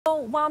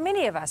Well, while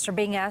many of us are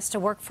being asked to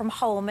work from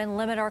home and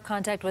limit our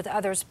contact with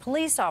others,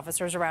 police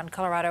officers around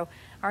Colorado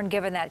aren't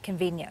given that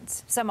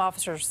convenience. Some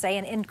officers say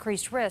an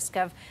increased risk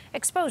of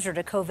exposure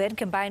to COVID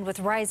combined with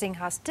rising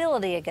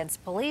hostility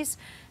against police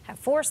have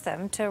forced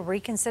them to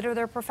reconsider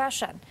their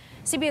profession.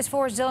 CBS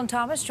 4's Dylan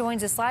Thomas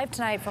joins us live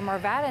tonight from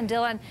Arvada. And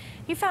Dylan,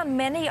 you found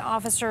many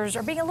officers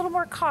are being a little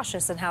more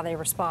cautious in how they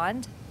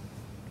respond.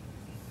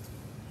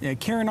 Yeah,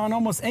 Karen, on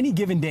almost any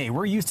given day,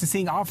 we're used to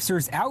seeing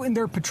officers out in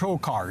their patrol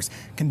cars,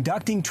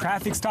 conducting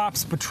traffic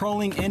stops,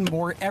 patrolling, and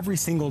more every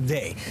single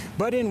day.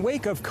 But in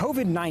wake of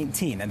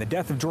COVID-19 and the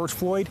death of George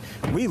Floyd,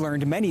 we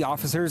learned many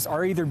officers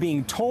are either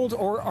being told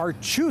or are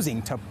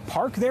choosing to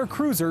park their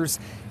cruisers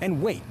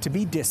and wait to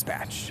be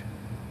dispatched.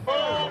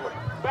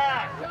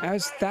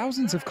 As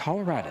thousands of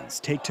Coloradans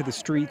take to the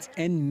streets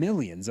and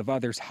millions of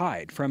others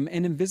hide from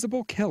an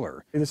invisible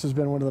killer, this has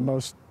been one of the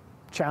most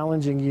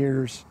challenging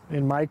years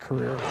in my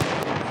career.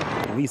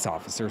 Police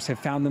officers have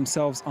found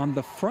themselves on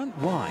the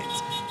front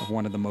lines of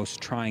one of the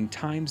most trying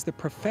times the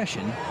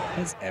profession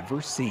has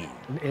ever seen.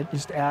 It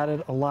just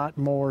added a lot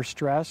more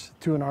stress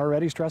to an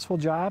already stressful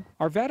job.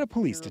 Arvada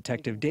Police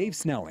Detective Dave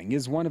Snelling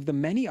is one of the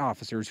many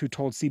officers who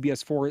told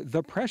CBS 4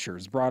 the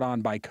pressures brought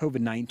on by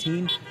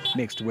COVID-19,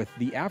 mixed with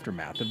the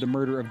aftermath of the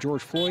murder of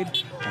George Floyd,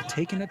 have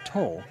taken a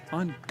toll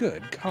on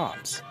good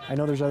cops. I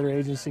know there's other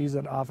agencies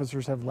that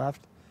officers have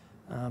left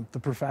the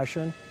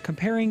profession.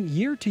 Comparing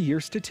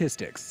year-to-year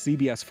statistics,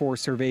 CBS 4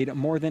 surveyed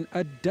more than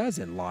a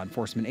dozen law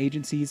enforcement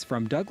agencies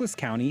from Douglas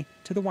County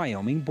to the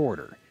Wyoming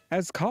border.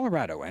 As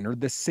Colorado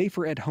entered the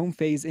safer at home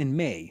phase in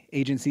May,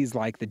 agencies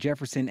like the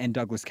Jefferson and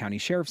Douglas County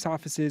Sheriff's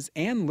Offices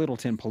and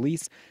Littleton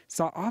Police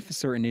saw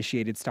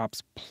officer-initiated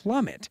stops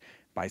plummet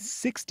by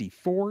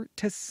 64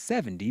 to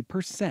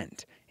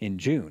 70%. In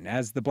June,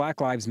 as the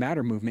Black Lives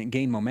Matter movement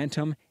gained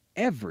momentum,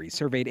 every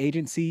surveyed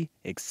agency,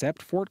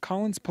 except Fort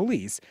Collins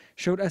Police,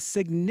 showed a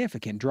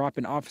significant drop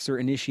in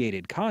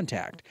officer-initiated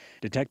contact.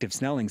 Detective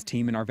Snelling's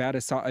team in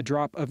Arvada saw a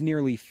drop of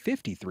nearly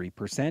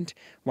 53%,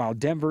 while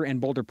Denver and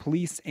Boulder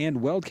Police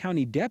and Weld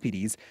County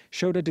deputies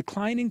showed a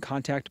decline in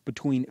contact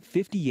between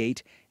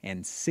 58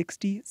 and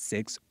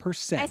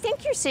 66%. I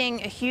think you're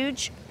seeing a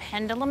huge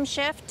pendulum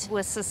shift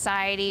with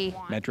society.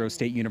 Metro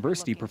State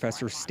University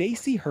professor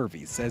Stacy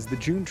Hervey says the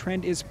June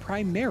trend is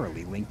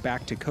primarily linked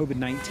back to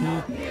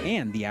COVID-19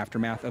 and the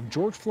aftermath of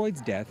George Floyd's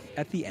death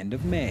at the end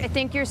of May. I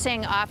think you're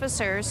seeing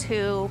officers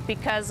who,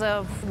 because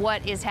of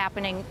what is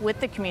happening with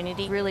the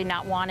community, really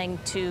not wanting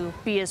to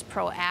be as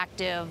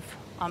proactive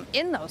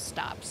in those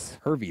stops.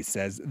 Hervey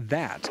says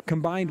that,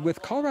 combined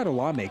with Colorado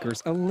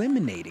lawmakers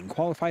eliminating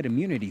qualified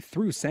immunity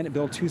through Senate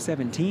Bill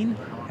 217,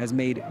 has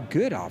made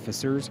good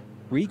officers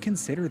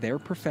reconsider their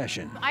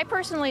profession. I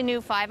personally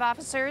knew 5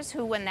 officers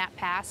who, when that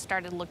passed,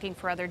 started looking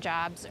for other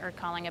jobs or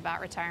calling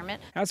about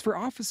retirement. As for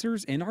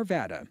officers in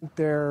Arvada,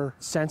 they're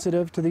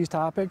sensitive to these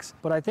topics,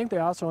 but I think they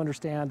also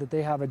understand that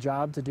they have a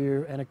job to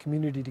do and a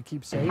community to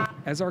keep safe.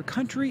 As our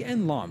country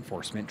and law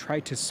enforcement try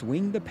to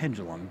swing the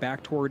pendulum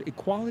back toward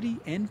equality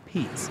and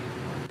peace,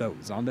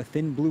 those on the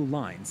thin blue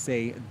line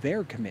say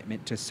their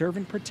commitment to serve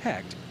and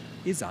protect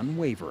is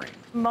unwavering.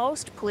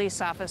 Most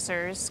police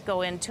officers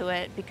go into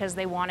it because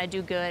they want to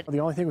do good. The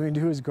only thing we can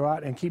do is go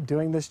out and keep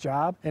doing this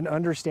job and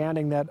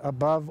understanding that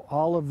above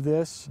all of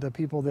this, the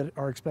people that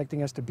are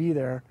expecting us to be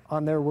there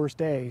on their worst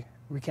day,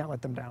 we can't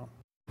let them down.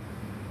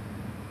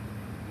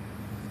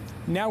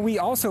 Now, we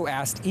also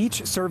asked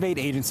each surveyed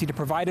agency to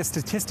provide us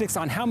statistics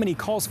on how many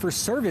calls for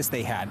service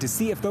they had to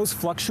see if those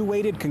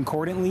fluctuated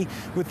concordantly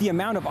with the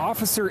amount of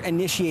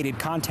officer-initiated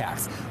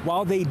contacts.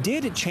 While they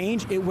did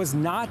change, it was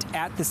not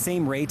at the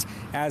same rate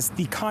as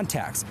the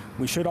contacts.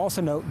 We should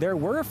also note there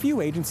were a few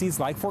agencies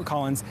like Fort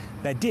Collins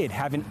that did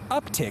have an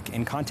uptick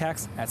in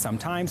contacts at some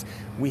times.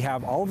 We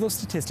have all of those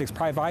statistics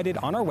provided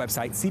on our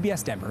website,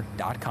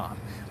 cbsdenver.com.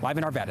 Live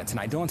in Arvada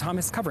tonight, Dylan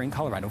Thomas covering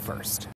Colorado First.